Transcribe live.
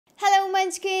Hello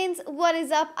munchkins, what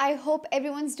is up? I hope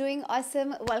everyone's doing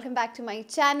awesome. Welcome back to my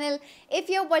channel. If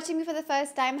you're watching me for the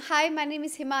first time, hi, my name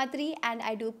is Himadri and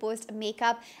I do post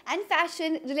makeup and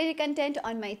fashion related content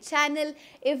on my channel.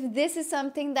 If this is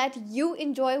something that you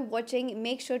enjoy watching,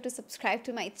 make sure to subscribe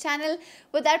to my channel.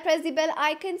 With that, press the bell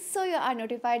icon so you are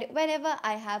notified whenever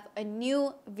I have a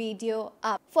new video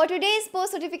up. For today's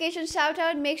post notification shout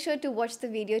out, make sure to watch the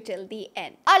video till the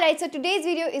end. Alright, so today's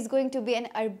video is going to be an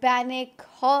urbanic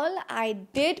haul. I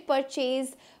did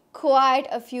purchase quite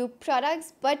a few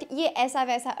products, but ये ऐसा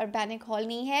वैसा urbanic haul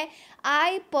नहीं है.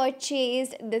 I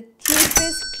purchased the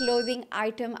cheapest clothing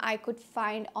item I could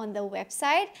find on the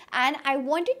website and I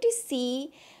wanted to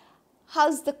see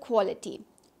how's the quality.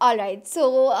 Alright, so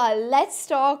let's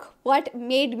talk what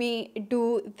made me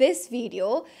do this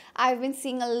video. I've been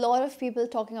seeing a lot of people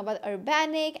talking about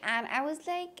urbanic and I was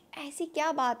like, ऐसी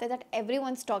क्या बात है that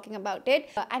everyone's talking about it.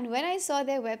 And when I saw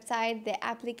their website, their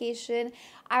application,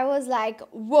 I was like,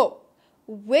 whoa.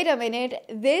 Wait a minute,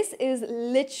 this is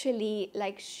literally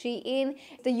like Shein.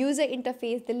 The user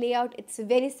interface, the layout, it's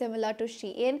very similar to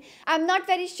Shein. I'm not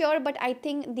very sure, but I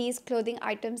think these clothing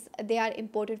items, they are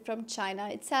imported from China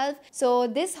itself. So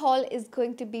this haul is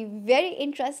going to be very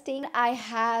interesting. I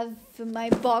have my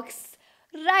box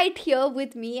right here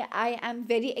with me. I am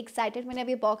very excited. मैंने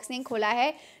अभी box नहीं खोला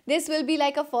है. This will be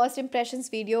like a first impressions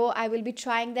video. I will be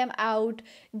trying them out,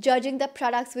 judging the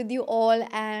products with you all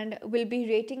and will be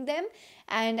rating them.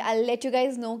 And I'll let you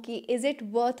guys know कि is it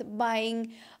worth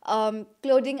buying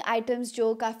clothing items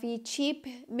जो काफ़ी cheap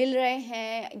मिल रहे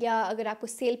हैं या अगर आपको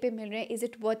sale पे मिल रहे हैं, is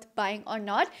it worth buying or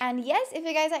not? And yes, if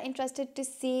you guys are interested to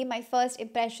see my first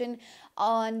impression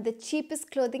on the cheapest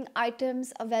clothing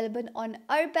items available on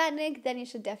Urbanic, then you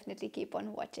should definitely keep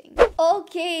on watching.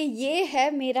 Okay, ये है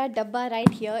मेरा डब्बा right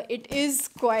here. It is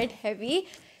quite heavy.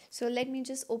 So let me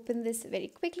just open this very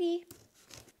quickly.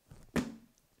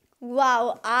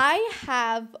 Wow, I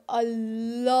have a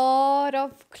lot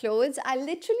of clothes. I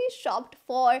literally shopped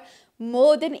for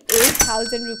more than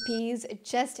 8,000 rupees.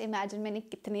 Just imagine मैंने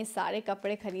कितने सारे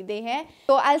कपड़े खरीदे हैं.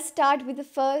 So I'll start with the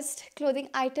first clothing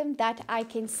item that I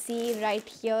can see right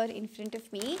here in front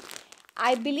of me.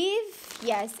 I believe,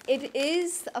 yes, it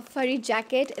is a furry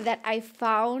jacket that I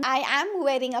found. I am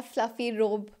wearing a fluffy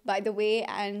robe, by the way,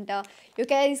 and you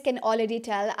guys can already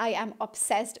tell I am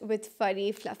obsessed with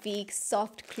furry, fluffy,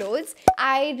 soft clothes.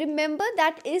 I remember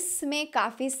that इसमें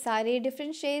काफ़ी सारे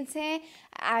different shades हैं.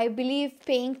 I believe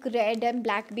pink, red and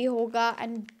black भी होगा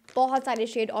and बहुत सारे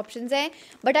shade options हैं.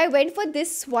 But I went for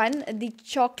this one, the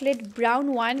chocolate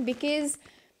brown one, because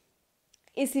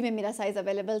इसी में मेरा size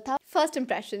available था. First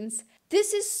impressions.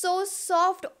 This is so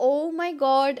soft. Oh my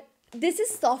god. This is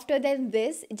softer than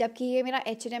this. जबकि ये मेरा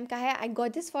H&M का है. I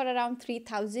got this for around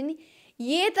 3,000.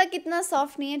 ये तक इतना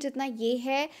soft नहीं है जितना ये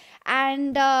है.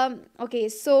 And okay,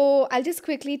 so I'll just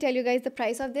quickly tell you guys the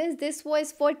price of this. This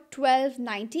was for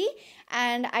 $12.90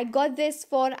 and I got this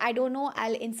for, I don't know,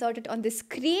 I'll insert it on the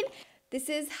screen. This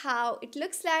is how it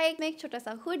looks like. एक छोटा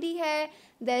सा hoodie है.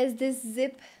 There's this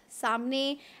zip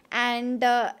सामने and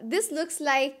this looks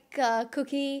like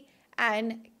cookie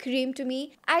and cream to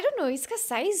me. I don't know, इसका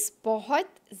size बहुत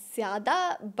ज़्यादा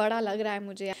बड़ा लग रहा है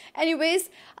मुझे. Anyways,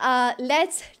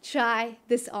 let's try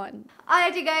this on.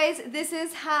 Alrighty guys, this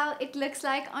is how it looks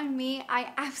like on me.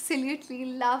 I absolutely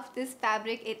love this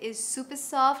fabric. It is super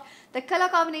soft. The color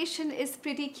combination is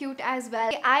pretty cute as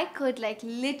well. I could like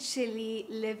literally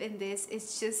live in this.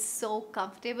 It's just so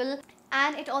comfortable.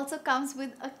 And it also comes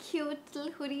with a cute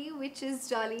little hoodie which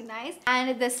is really nice.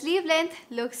 And the sleeve length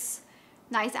looks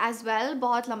nice as well.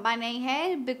 बहुत लंबा नहीं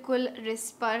है, बिल्कुल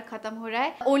wrist पर ख़त्म हो रहा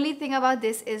है. Only thing about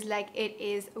this is like it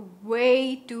is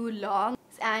way too long.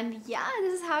 And yeah,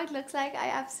 this is how it looks like. I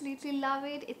absolutely love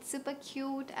it. It's super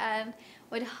cute and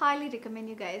would highly recommend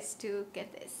you guys to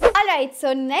get this. Alright,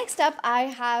 so next up I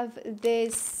have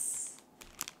this.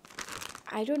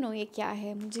 I don't know ये क्या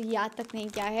है, मुझे याद तक नहीं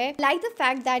क्या है. Like the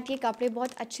fact that ये कपड़े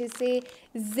बहुत अच्छे से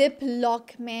zip lock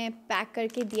में पैक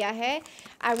करके दिया है.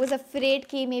 I was afraid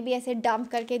कि maybe ऐसे dump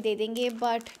करके दे देंगे,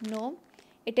 but no,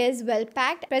 it is well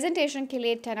packed. Presentation के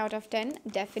लिए 10 out of 10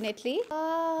 definitely.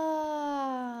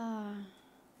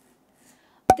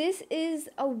 This is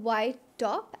a white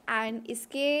top and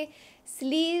इसके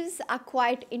sleeves are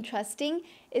quite interesting.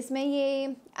 इसमें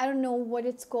ये I don't know what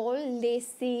it's called,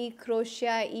 lacy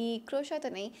crochet तो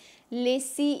नहीं,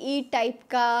 lacy type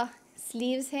का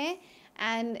sleeves हैं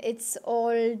and it's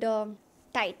all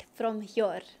tight from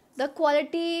here. The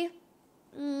quality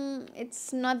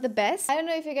It's not the best. I don't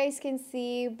know if you guys can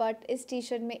see, but इस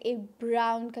T-shirt में एक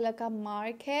brown color का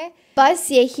mark है. बस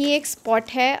यही एक spot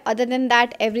है. Other than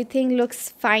that, everything looks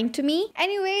fine to me.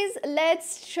 Anyways,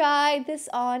 let's try this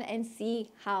on and see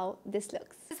how this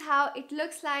looks. This is how it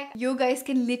looks like. You guys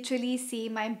can literally see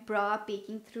my bra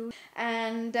peeking through.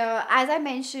 And as I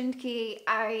mentioned,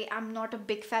 I am not a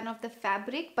big fan of the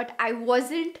fabric, but I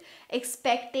wasn't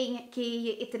expecting कि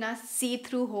ये इतना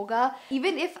see-through होगा.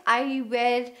 Even if I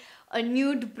wear a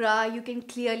nude bra, you can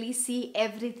clearly see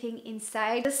everything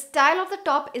inside. The style of the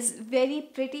top is very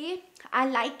pretty. I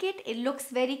like it. It looks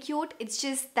very cute. It's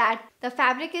just that the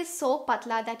fabric is so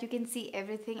patla that you can see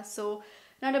everything. So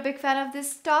not a big fan of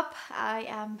this top. I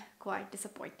am quite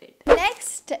disappointed.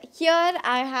 Next, here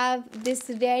I have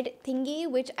this red thingy,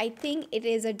 which I think it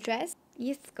is a dress.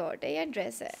 ये skirt है या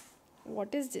dress है?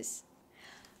 What is this?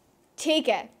 ठीक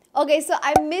है. Okay, so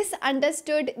I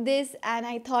misunderstood this and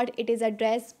I thought it is a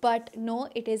dress, but no,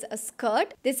 it is a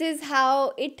skirt. This is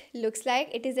how it looks like.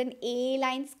 It is an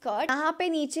A-line skirt. यहाँ पे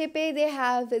नीचे पे they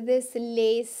have this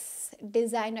lace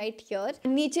design right here.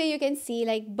 नीचे you can see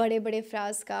like बड़े बड़े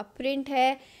France का print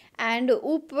है and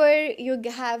ऊपर you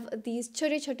have these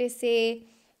छोटे छोटे से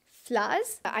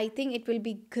flowers. I think it will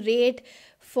be great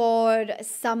for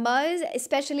summers,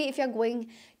 especially if you're going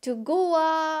to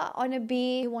Goa on a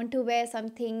beach. You want to wear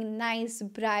something nice,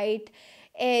 bright,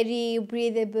 airy,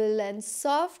 breathable and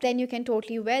soft, then you can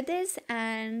totally wear this.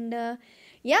 And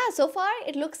yeah, so far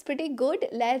it looks pretty good.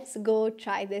 Let's go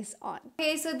try this on.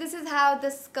 Okay, so this is how the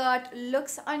skirt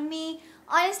looks on me.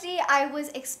 Honestly, I was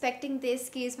expecting this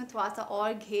कि इसमें थोड़ा सा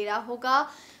और घेरा होगा,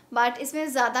 but इसमें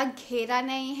ज़्यादा घेरा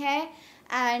नहीं है.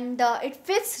 And it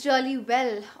fits really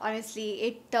well. Honestly,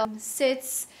 it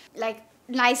sits like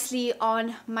nicely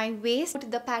on my waist.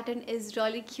 The pattern is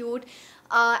really cute.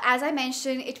 As I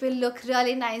mentioned, it will look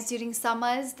really nice during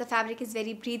summers. The fabric is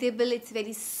very breathable. It's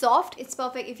very soft. It's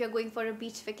perfect if you're going for a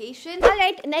beach vacation.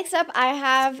 Alright, next up I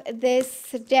have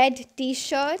this red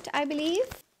t-shirt, I believe.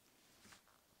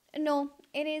 No,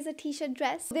 it is a t-shirt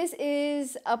dress. This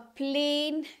is a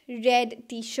plain red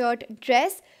t-shirt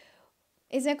dress.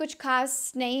 इसमें कुछ खास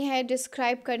नहीं है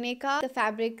describe करने का. The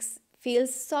fabric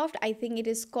feels soft. I think it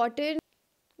is cotton.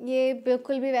 ये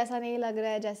बिल्कुल भी वैसा नहीं लग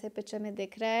रहा है जैसे पिक्चर में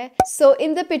दिख रहा है. So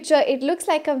in the picture it looks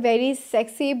like a very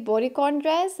sexy bodycon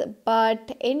dress,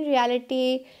 but in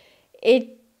reality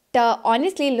it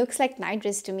honestly looks like night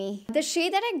dress to me. The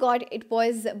shade that I got, it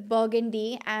was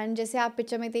burgundy, and जैसे आप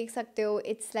picture में देख सकते हो,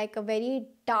 it's like a very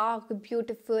dark,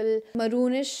 beautiful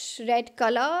maroonish red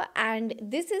color, and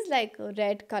this is like a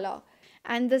red color.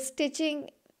 And the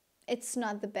stitching, it's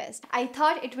not the best. I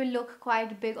thought it will look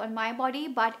quite big on my body,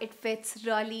 but it fits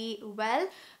really well.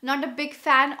 Not a big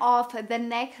fan of the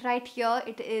neck right here.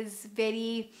 It is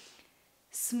very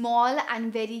small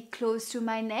and very close to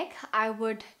my neck. I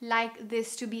would like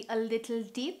this to be a little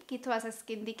deep कि थोड़ा सा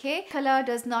skin दिखे. Color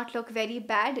does not look very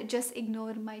bad. Just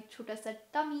ignore my छोटा सा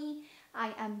tummy.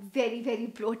 I am very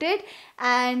bloated,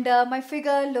 and my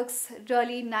figure looks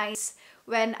really nice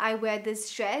when I wear this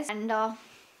dress, and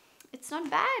it's not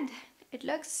bad. It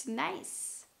looks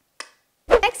nice.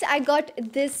 Next, I got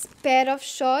this pair of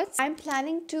shorts. I'm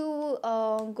planning to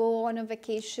go on a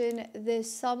vacation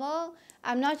this summer.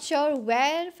 I'm not sure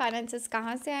where. Finances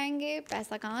कहाँ से आएंगे,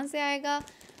 पैसा कहाँ से आएगा,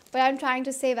 but I'm trying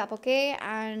to save up, okay?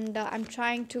 And I'm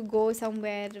trying to go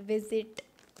somewhere, visit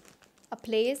a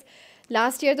place.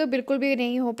 Last year तो बिल्कुल भी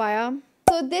नहीं हो पाया.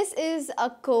 So this is a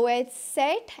co-ed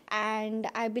set, and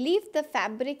I believe the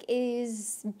fabric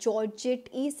is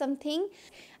Georgette-y something,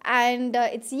 and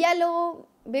it's yellow,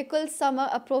 बिल्कुल summer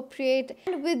appropriate.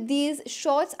 And with these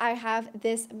shorts I have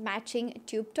this matching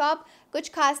tube top. कुछ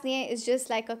खास नहीं है, it's just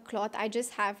like a cloth. I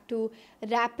just have to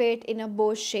wrap it in a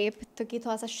bow shape तो कि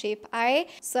थोड़ा सा shape आए.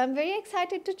 So I'm very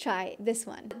excited to try this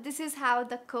one. This is how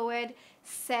the co-ed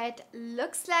set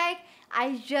looks like.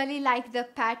 I really like the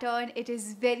pattern. It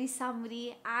is very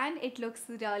summery and it looks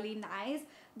really nice.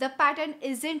 The pattern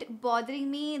isn't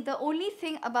bothering me. The only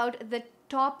thing about the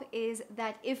top is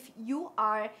that if you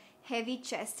are heavy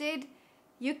chested,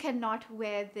 you cannot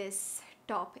wear this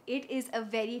top. It is a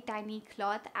very tiny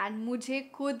cloth and मुझे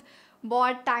खुद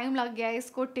बहुत time लग गया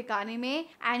इसको टिकाने में,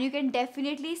 and you can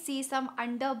definitely see some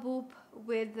under boob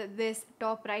with this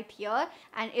top right here,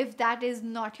 and if that is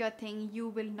not your thing, you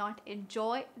will not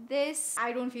enjoy this.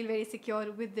 I don't feel very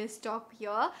secure with this top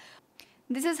here.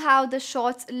 This is how the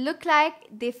shorts look like.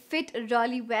 They fit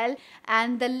really well,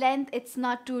 and the length, it's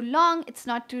not too long, it's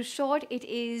not too short, it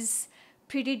is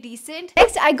pretty decent.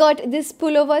 Next, I got this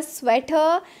pullover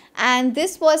sweater, and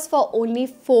this was for only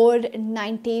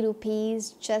 490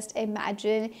 rupees. Just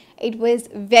imagine, it was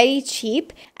very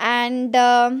cheap, and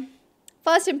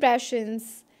First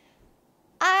impressions,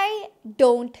 I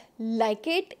don't like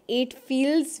it. It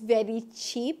feels very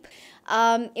cheap.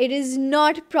 It is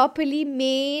not properly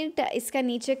made. इसका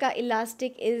नीचे का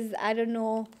elastic is, I don't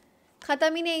know,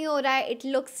 ख़त्म ही नहीं हो रहा है. It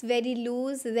looks very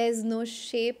loose. There's no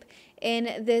shape in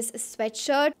this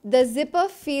sweatshirt. The zipper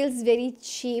feels very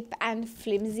cheap and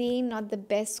flimsy, not the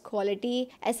best quality.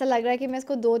 ऐसा लग रहा है कि मैं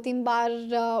इसको 2-3 बार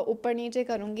ऊपर नीचे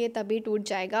करूँगी तभी टूट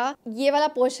जाएगा. ये वाला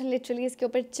पोर्शन लिटरली इसके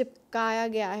ऊपर चिपकाया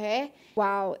गया है.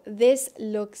 Wow, this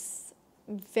looks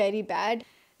very bad.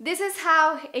 This is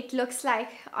how it looks like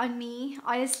on me.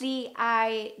 Honestly,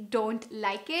 I don't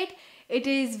like it. It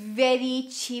is very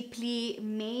cheaply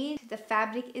made. The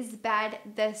fabric is bad.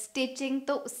 The stitching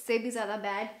तो उससे भी ज़्यादा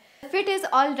bad. The fit is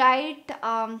all right.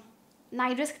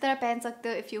 Night dress की तरह पहन सकते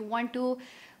हो if you want to,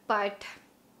 but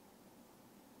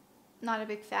not a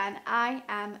big fan. I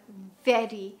am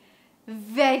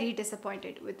very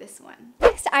disappointed with this one.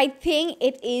 Next, I think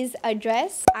it is a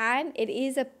dress, and it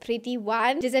is a pretty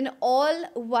one. It is an all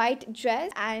white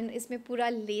dress and इसमें पूरा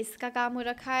lace का काम हो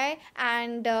रखा है,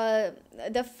 and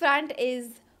the front is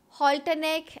halter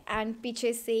neck and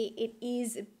पीछे से it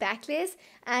is backless,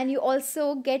 and you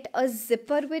also get a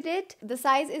zipper with it. The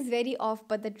size is very off,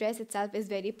 but the dress itself is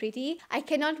very pretty. I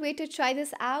cannot wait to try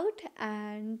this out,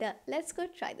 and let's go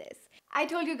try this. I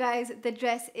told you guys the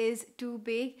dress is too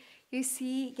big. You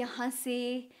see यहाँ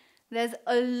से there's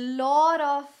a lot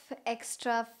of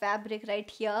extra fabric right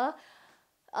here.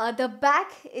 The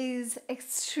back is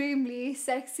extremely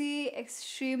sexy,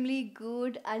 extremely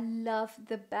good. I love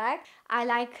the back. I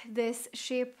like this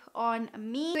shape on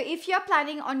me. So if you're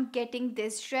planning on getting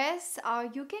this dress,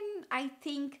 you can, I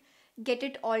think, get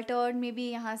it altered.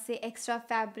 Maybe यहाँ से extra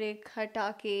fabric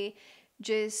हटा के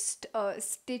just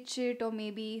stitch it or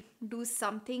maybe do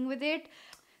something with it.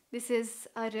 This is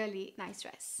a really nice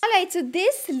dress. Alright, so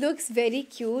this looks very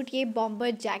cute. ये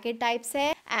bomber jacket types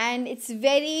है, and it's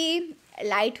very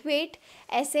lightweight.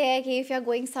 ऐसे है कि if you're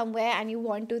going somewhere and you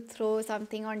want to throw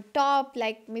something on top,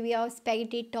 like maybe a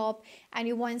spaghetti top, and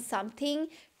you want something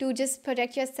to just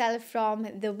protect yourself from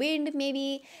the wind,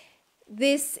 maybe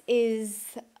this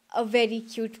is a very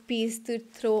cute piece to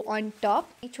throw on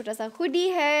top. एक छोटा सा hoodie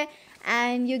है,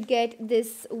 and you get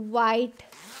this white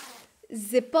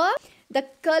zipper. The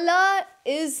color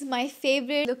is my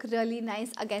favorite. Look really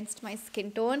nice against my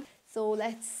skin tone. So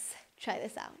let's try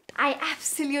this out. I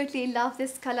absolutely love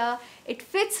this color. It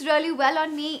fits really well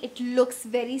on me. It looks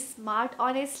very smart,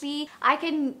 honestly. I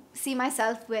can see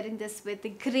myself wearing this with the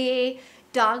gray,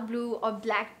 dark blue or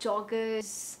black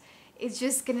joggers. It's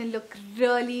just gonna look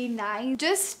really nice.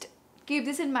 Just keep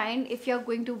this in mind if you're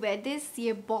going to wear this.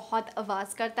 ये बहुत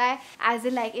आवाज़ करता है. As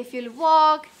in, like, if you'll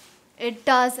walk, it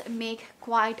does make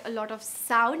quite a lot of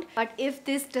sound. But if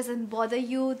this doesn't bother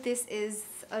you, this is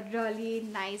a really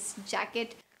nice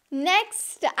jacket.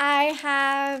 Next, I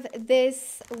have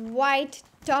this white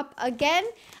top again.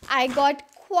 I got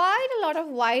quite a lot of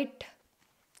white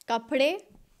kapde.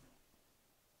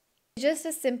 Just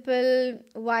a simple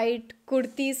white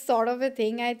kurti sort of a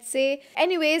thing, I'd say.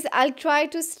 Anyways, I'll try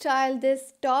to style this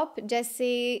top जैसे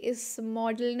इस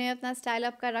model ने अपना style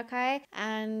up कर रखा है.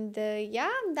 And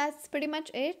yeah, that's pretty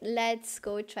much it. Let's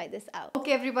go try this out.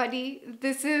 Okay everybody,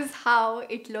 this is how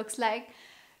it looks like.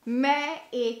 मैं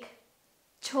एक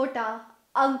छोटा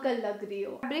uncle लग रही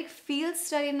हूँ. Fabric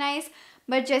feels really nice.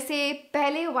 But जैसे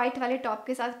पहले white वाले top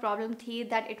के साथ problem थी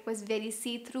that it was very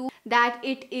see-through, that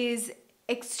it is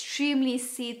extremely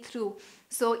see-through,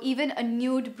 so even a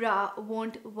nude bra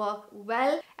won't work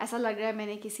well. ऐसा लग रहा है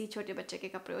मैंने किसी छोटे बच्चे के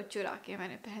कपड़े को चुरा के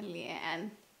मैंने पहन लिए, and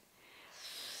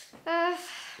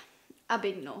a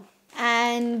big no.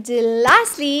 And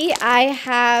lastly, I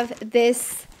have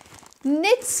this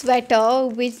knit sweater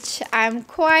which I'm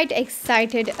quite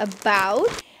excited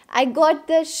about. I got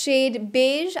the shade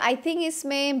beige. I think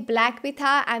इसमें black भी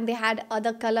था, and they had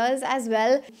other colors as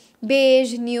well.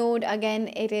 Beige, nude, again,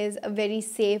 it is a very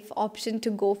safe option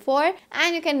to go for,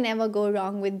 and you can never go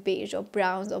wrong with beige or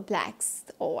browns or blacks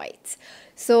or whites.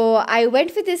 So I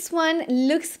went for this one.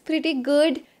 Looks pretty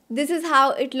good. This is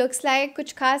how it looks like.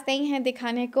 कुछ खास नहीं है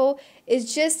दिखाने को.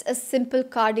 It's just a simple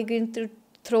cardigan to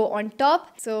throw on top.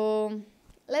 So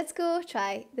let's go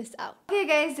try this out. Okay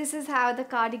guys, this is how the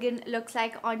cardigan looks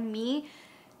like on me.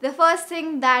 The first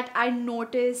thing that I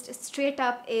noticed straight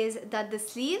up is that the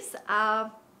sleeves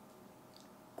are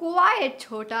quite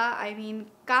chota. I mean,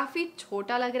 काफी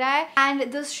छोटा लग रहा है.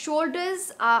 And the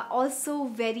shoulders are also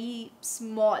very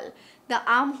small. The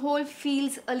armhole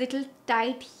feels a little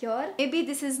tight here. Maybe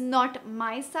this is not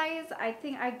my size. I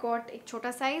think I got एक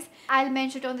छोटा size. I'll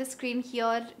mention it on the screen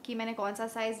here कि मैंने कौन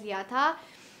सा size लिया था.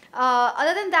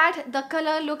 Other than that, the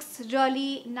color looks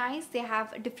really nice. They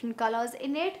have different colors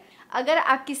in it. अगर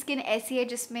आपकी स्किन ऐसी है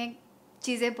जिसमें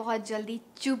चीज़ें बहुत जल्दी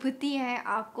चुभती हैं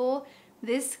आपको,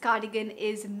 this cardigan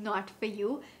is not for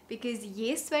you, because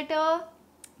ये स्वेटर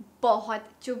बहुत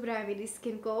चुभ रहा है मेरी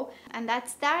स्किन को. And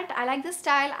that's that. I like the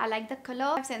style, I like the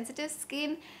color. If you have sensitive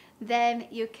skin, then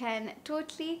you can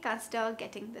totally consider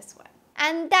getting this one.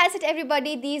 And that's it,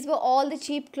 everybody. These were all the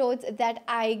cheap clothes that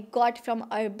I got from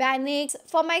URBANIC.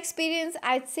 For my experience,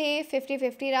 I'd say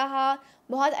 50-50 रहा.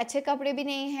 बहुत अच्छे कपड़े भी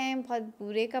नहीं हैं, बहुत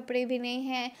बुरे कपड़े भी नहीं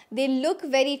हैं. They look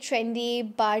very trendy,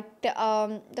 but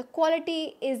the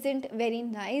quality isn't very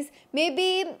nice. Maybe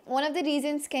one of the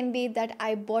reasons can be that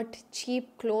I bought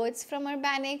cheap clothes from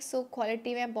URBANIC, so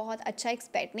quality में बहुत अच्छा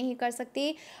expect नहीं कर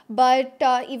सकती. But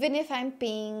even if I'm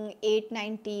paying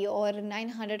 $890 or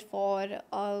 $900 for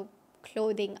a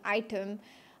clothing item,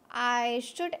 I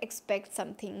should expect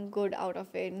something good out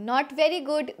of it. Not very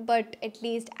good, but at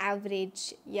least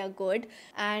average, yeah, good.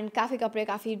 And काफ़ी कपड़े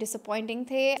काफ़ी disappointing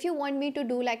थे. If you want me to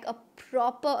do like a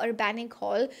proper URBANIC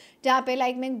haul, जहाँ पे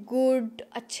like मैं good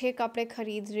अच्छे कपड़े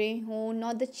खरीद रही हूँ,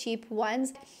 not the cheap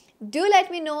ones, do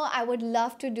let me know. I would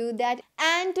love to do that.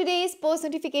 And today's post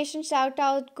notification shout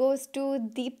out goes to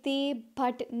Deepthi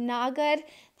Bhatnagar.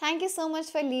 Thank you so much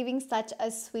for leaving such a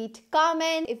sweet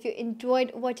comment. If you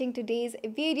enjoyed watching today's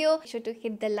video, be sure to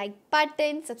hit the like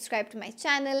button, subscribe to my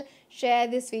channel, share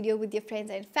this video with your friends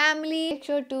and family. Make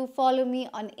sure to follow me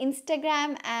on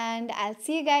Instagram, and I'll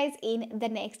see you guys in the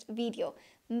next video.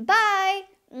 Bye.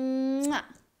 Mwah.